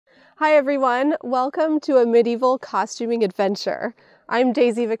Hi everyone, welcome to a medieval costuming adventure. I'm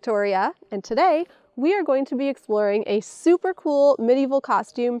Daisy Victoria, and today we are going to be exploring a super cool medieval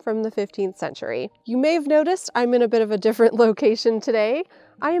costume from the 15th century. You may have noticed I'm in a bit of a different location today.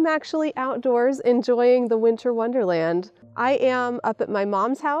 I am actually outdoors enjoying the winter wonderland. I am up at my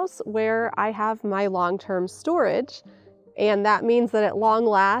mom's house where I have my long-term storage, and that means that at long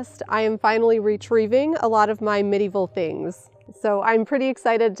last I am finally retrieving a lot of my medieval things. So I'm pretty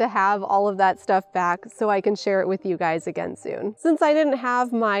excited to have all of that stuff back so I can share it with you guys again soon. Since I didn't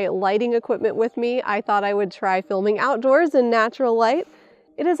have my lighting equipment with me, I thought I would try filming outdoors in natural light.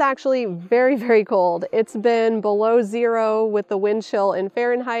 It is actually very, very cold. It's been below zero with the wind chill in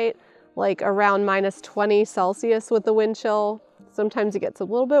Fahrenheit, like around -20 Celsius with the wind chill. Sometimes it gets a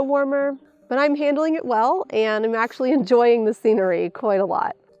little bit warmer, but I'm handling it well and I'm actually enjoying the scenery quite a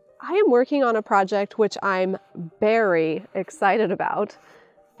lot. I am working on a project which I'm very excited about,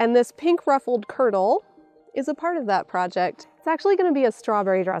 and this pink ruffled kirtle is a part of that project. It's actually going to be a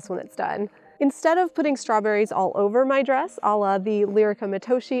strawberry dress when it's done. Instead of putting strawberries all over my dress, a la the Lyrica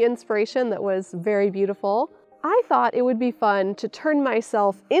Matoshi inspiration that was very beautiful, I thought it would be fun to turn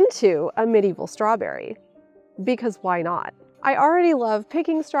myself into a medieval strawberry. Because why not? I already love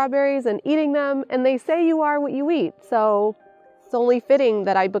picking strawberries and eating them, and they say you are what you eat, so it's only fitting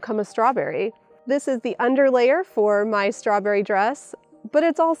that I become a strawberry. This is the underlayer for my strawberry dress, but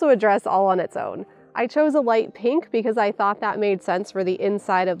it's also a dress all on its own. I chose a light pink because I thought that made sense for the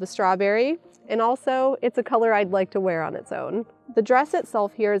inside of the strawberry, and also it's a color I'd like to wear on its own. The dress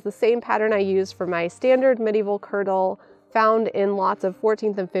itself here is the same pattern I used for my standard medieval kirtle found in lots of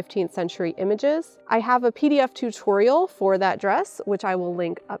 14th and 15th century images. I have a PDF tutorial for that dress, which I will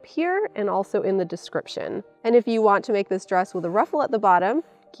link up here and also in the description. And if you want to make this dress with a ruffle at the bottom,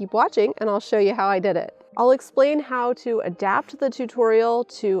 keep watching and I'll show you how I did it. I'll explain how to adapt the tutorial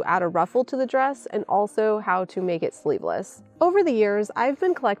to add a ruffle to the dress and also how to make it sleeveless. Over the years, I've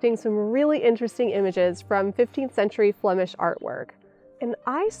been collecting some really interesting images from 15th century Flemish artwork. And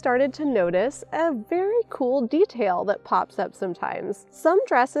I started to notice a very cool detail that pops up sometimes. Some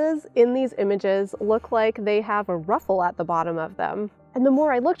dresses in these images look like they have a ruffle at the bottom of them. And the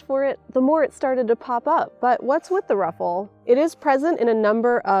more I looked for it, the more it started to pop up. But what's with the ruffle? It is present in a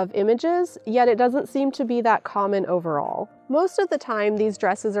number of images, yet it doesn't seem to be that common overall. Most of the time, these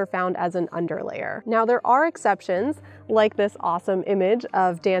dresses are found as an underlayer. Now, there are exceptions, like this awesome image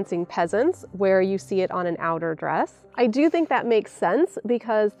of dancing peasants, where you see it on an outer dress. I do think that makes sense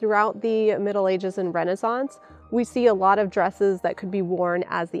because throughout the Middle Ages and Renaissance, we see a lot of dresses that could be worn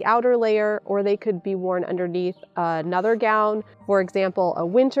as the outer layer, or they could be worn underneath another gown. For example, a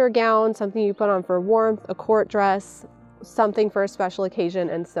winter gown, something you put on for warmth, a court dress, something for a special occasion,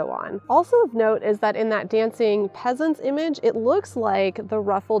 and so on. Also of note is that in that dancing peasants image, it looks like the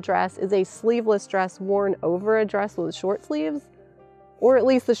ruffle dress is a sleeveless dress worn over a dress with short sleeves, or at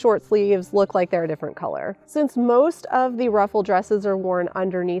least the short sleeves look like they're a different color. Since most of the ruffle dresses are worn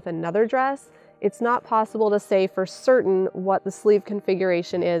underneath another dress, it's not possible to say for certain what the sleeve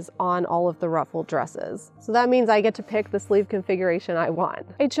configuration is on all of the ruffled dresses. So that means I get to pick the sleeve configuration I want.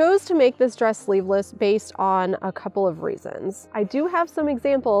 I chose to make this dress sleeveless based on a couple of reasons. I do have some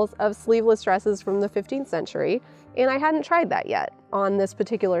examples of sleeveless dresses from the 15th century, and I hadn't tried that yet on this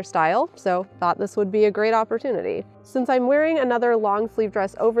particular style, so thought this would be a great opportunity. Since I'm wearing another long sleeve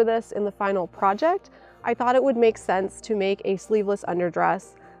dress over this in the final project, I thought it would make sense to make a sleeveless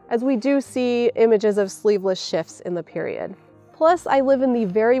underdress, as we do see images of sleeveless shifts in the period. Plus, I live in the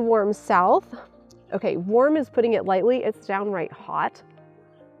very warm South. Okay, warm is putting it lightly, it's downright hot,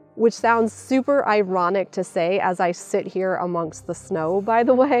 which sounds super ironic to say as I sit here amongst the snow, by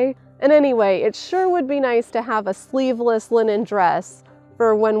the way. And anyway, it sure would be nice to have a sleeveless linen dress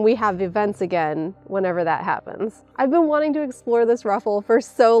for when we have events again, whenever that happens. I've been wanting to explore this ruffle for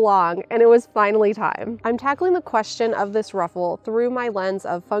so long, and it was finally time. I'm tackling the question of this ruffle through my lens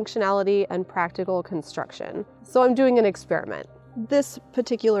of functionality and practical construction. So I'm doing an experiment. This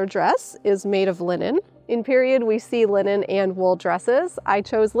particular dress is made of linen. In period, we see linen and wool dresses. I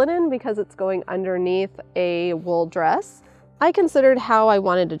chose linen because it's going underneath a wool dress. I considered how I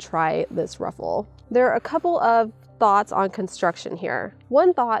wanted to try this ruffle. There are a couple of thoughts on construction here.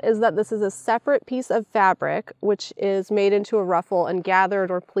 One thought is that this is a separate piece of fabric which is made into a ruffle and gathered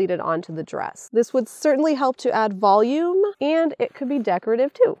or pleated onto the dress. This would certainly help to add volume, and it could be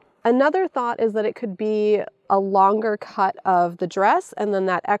decorative too. Another thought is that it could be a longer cut of the dress, and then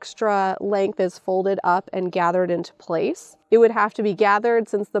that extra length is folded up and gathered into place. It would have to be gathered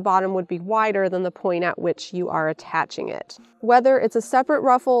since the bottom would be wider than the point at which you are attaching it. Whether it's a separate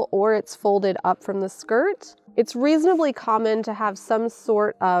ruffle or it's folded up from the skirt, It's reasonably common to have some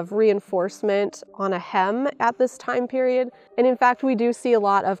sort of reinforcement on a hem at this time period, and in fact we do see a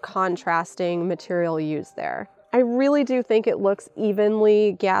lot of contrasting material used there. I really do think it looks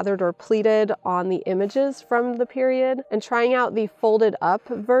evenly gathered or pleated on the images from the period, and trying out the folded up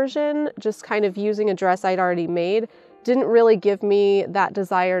version, just kind of using a dress I'd already made, didn't really give me that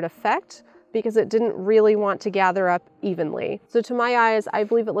desired effect because it didn't really want to gather up evenly. So to my eyes, I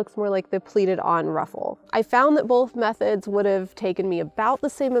believe it looks more like the pleated on ruffle. I found that both methods would have taken me about the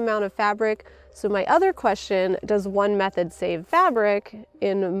same amount of fabric. So my other question, does one method save fabric,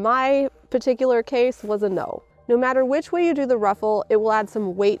 in my particular case was a no. No matter which way you do the ruffle, it will add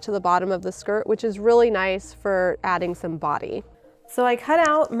some weight to the bottom of the skirt, which is really nice for adding some body. So I cut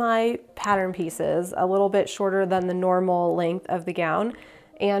out my pattern pieces a little bit shorter than the normal length of the gown.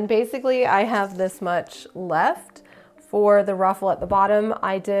 And basically I have this much left for the ruffle at the bottom.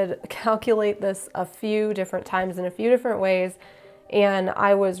 I did calculate this a few different times in a few different ways, and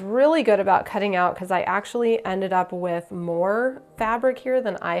I was really good about cutting out because I actually ended up with more fabric here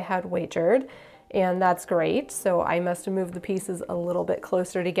than I had wagered, and that's great. So I must have moved the pieces a little bit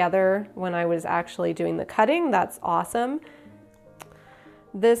closer together when I was actually doing the cutting. That's awesome.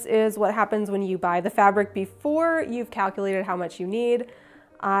 This is what happens when you buy the fabric before you've calculated how much you need.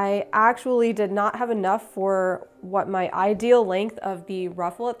 I actually did not have enough for what my ideal length of the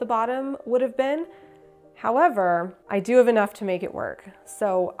ruffle at the bottom would have been. However, I do have enough to make it work.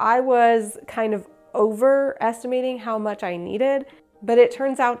 So I was kind of overestimating how much I needed, but it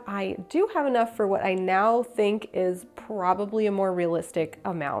turns out I do have enough for what I now think is probably a more realistic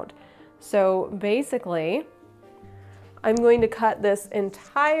amount. So basically, I'm going to cut this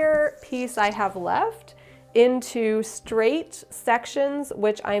entire piece I have left into straight sections,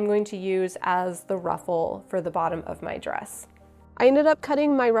 which I'm going to use as the ruffle for the bottom of my dress. I ended up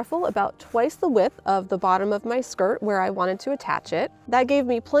cutting my ruffle about twice the width of the bottom of my skirt where I wanted to attach it. That gave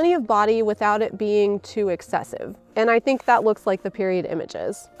me plenty of body without it being too excessive. And I think that looks like the period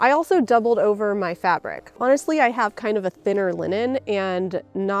images. I also doubled over my fabric. Honestly, I have kind of a thinner linen, and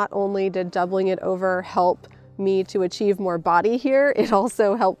not only did doubling it over help me to achieve more body here, it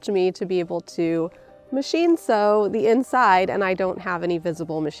also helped me to be able to machine sew the inside, and I don't have any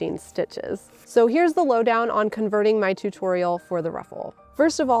visible machine stitches. So here's the lowdown on converting my tutorial for the ruffle.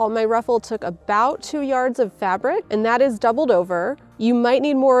 First of all, my ruffle took about 2 yards of fabric, and that is doubled over. You might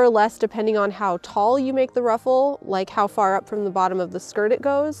need more or less depending on how tall you make the ruffle, like how far up from the bottom of the skirt it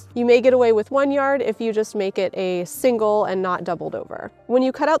goes. You may get away with 1 yard if you just make it a single and not doubled over. When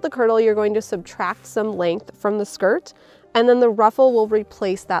you cut out the kirtle, you're going to subtract some length from the skirt, and then the ruffle will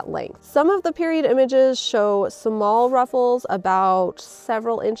replace that length. Some of the period images show small ruffles about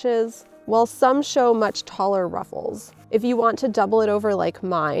several inches, while some show much taller ruffles. If you want to double it over like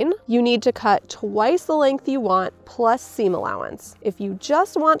mine, you need to cut twice the length you want plus seam allowance. If you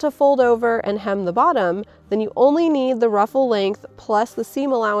just want to fold over and hem the bottom, then you only need the ruffle length plus the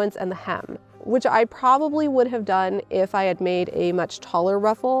seam allowance and the hem, which I probably would have done if I had made a much taller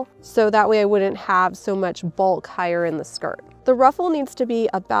ruffle, so that way I wouldn't have so much bulk higher in the skirt. The ruffle needs to be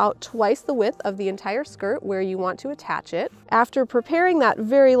about twice the width of the entire skirt where you want to attach it. After preparing that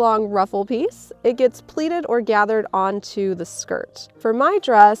very long ruffle piece, it gets pleated or gathered onto the skirt. For my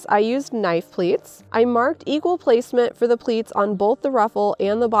dress, I used knife pleats. I marked equal placement for the pleats on both the ruffle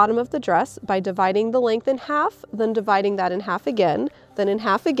and the bottom of the dress by dividing the length in half, then dividing that in half again, then in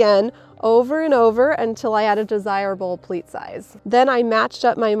half again, over and over until I had a desirable pleat size. Then I matched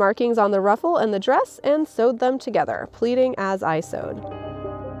up my markings on the ruffle and the dress and sewed them together, pleating as I sewed.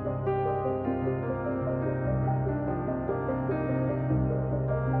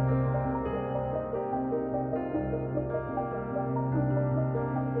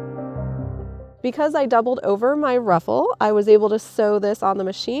 Because I doubled over my ruffle, I was able to sew this on the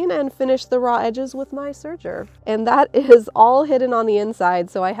machine and finish the raw edges with my serger. And that is all hidden on the inside,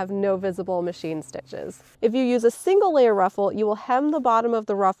 so I have no visible machine stitches. If you use a single layer ruffle, you will hem the bottom of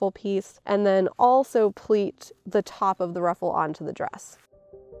the ruffle piece and then also pleat the top of the ruffle onto the dress.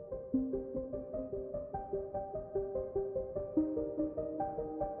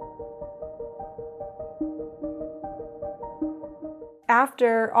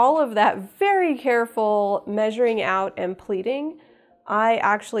 After all of that very careful measuring out and pleating, I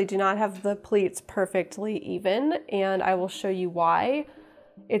actually do not have the pleats perfectly even, and I will show you why.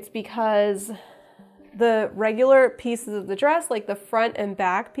 It's because the regular pieces of the dress, like the front and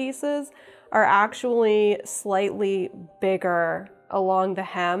back pieces, are actually slightly bigger along the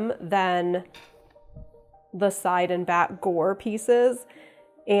hem than the side and back gore pieces.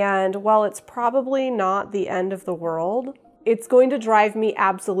 And while it's probably not the end of the world, it's going to drive me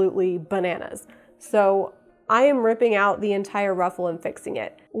absolutely bananas. So I am ripping out the entire ruffle and fixing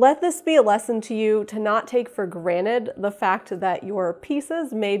it. Let this be a lesson to you to not take for granted the fact that your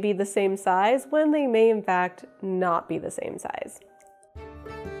pieces may be the same size when they may in fact not be the same size.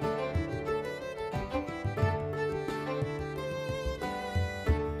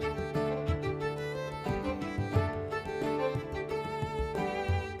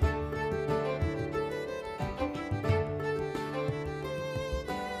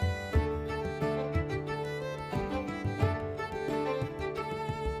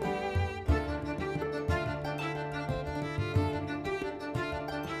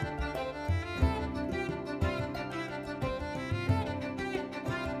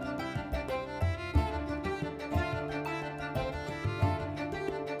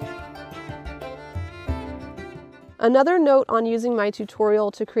 Another note on using my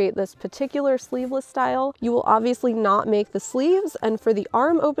tutorial to create this particular sleeveless style, you will obviously not make the sleeves, and for the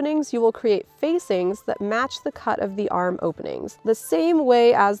arm openings, you will create facings that match the cut of the arm openings, the same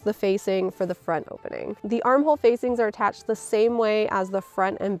way as the facing for the front opening. The armhole facings are attached the same way as the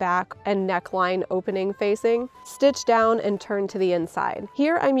front and back and neckline opening facing, stitched down and turned to the inside.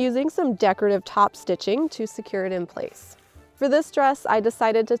 Here I'm using some decorative top stitching to secure it in place. For this dress, I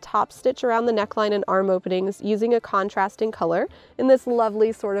decided to top stitch around the neckline and arm openings using a contrasting color in this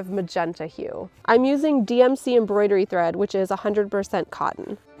lovely sort of magenta hue. I'm using DMC embroidery thread, which is 100%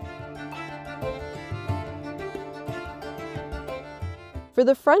 cotton. For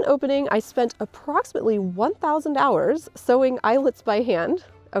the front opening, I spent approximately 1,000 hours sewing eyelets by hand.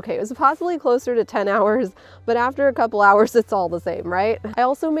 Okay, it was possibly closer to 10 hours, but after a couple hours, it's all the same, right? I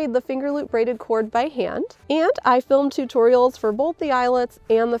also made the finger loop braided cord by hand, and I filmed tutorials for both the eyelets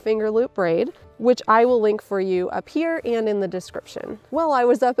and the finger loop braid, which I will link for you up here and in the description. Well, I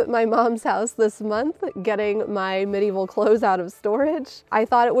was up at my mom's house this month getting my medieval clothes out of storage. I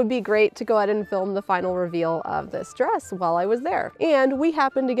thought it would be great to go ahead and film the final reveal of this dress while I was there. And we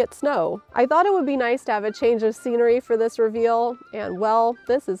happened to get snow. I thought it would be nice to have a change of scenery for this reveal, and well,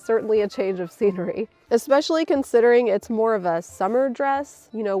 this is certainly a change of scenery. Especially considering it's more of a summer dress,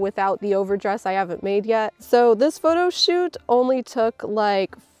 you know, without the overdress I haven't made yet. So this photo shoot only took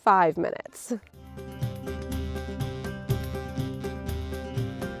like 5 minutes.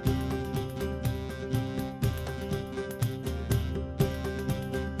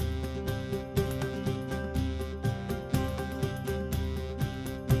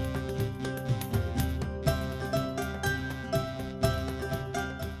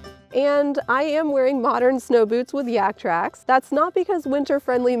 And I am wearing modern snow boots with yak tracks. That's not because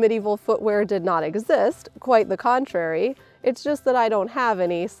winter-friendly medieval footwear did not exist, quite the contrary. It's just that I don't have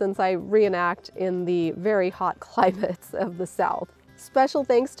any since I reenact in the very hot climates of the South. Special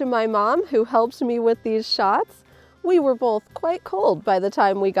thanks to my mom who helped me with these shots. We were both quite cold by the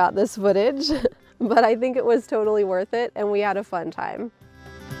time we got this footage, but I think it was totally worth it and we had a fun time.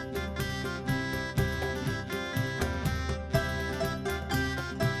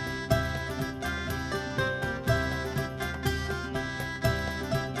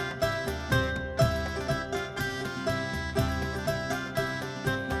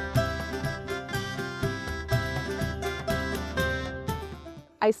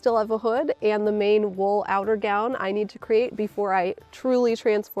 I still have a hood and the main wool outer gown I need to create before I truly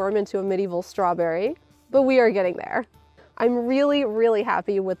transform into a medieval strawberry, but we are getting there. I'm really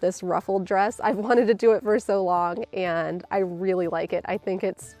happy with this ruffled dress. I've wanted to do it for so long and I really like it. I think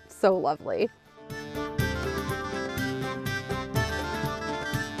it's so lovely.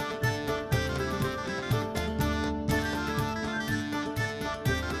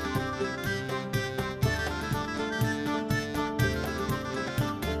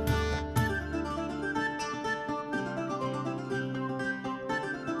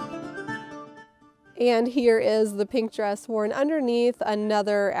 And here is the pink dress worn underneath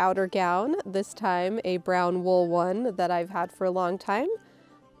another outer gown, this time a brown wool one that I've had for a long time,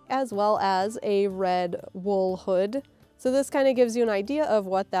 as well as a red wool hood. So this kind of gives you an idea of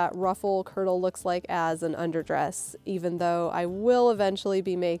what that ruffle kirtle looks like as an underdress, even though I will eventually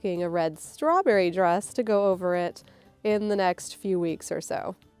be making a red strawberry dress to go over it in the next few weeks or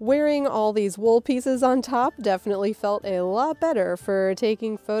so. Wearing all these wool pieces on top definitely felt a lot better for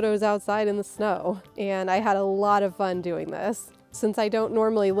taking photos outside in the snow, and I had a lot of fun doing this. Since I don't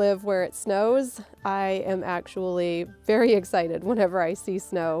normally live where it snows, I am actually very excited whenever I see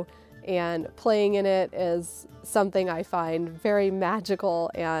snow, and playing in it is something I find very magical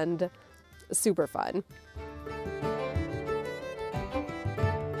and super fun.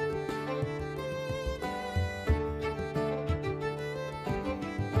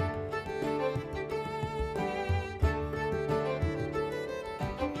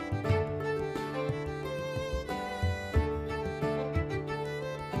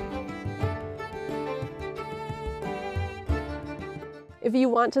 If you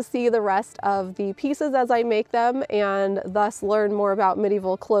want to see the rest of the pieces as I make them and thus learn more about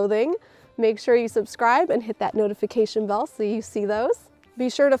medieval clothing, make sure you subscribe and hit that notification bell so you see those. Be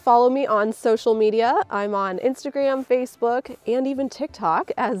sure to follow me on social media. I'm on Instagram, Facebook, and even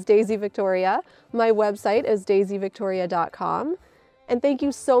TikTok as Daisy Viktoria. My website is daisyviktoria.com. And thank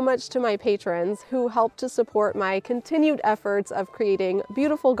you so much to my patrons who help to support my continued efforts of creating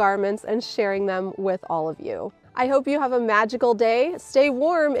beautiful garments and sharing them with all of you. I hope you have a magical day. Stay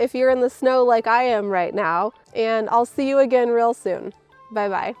warm if you're in the snow like I am right now, and I'll see you again real soon.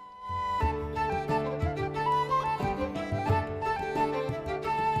 Bye-bye.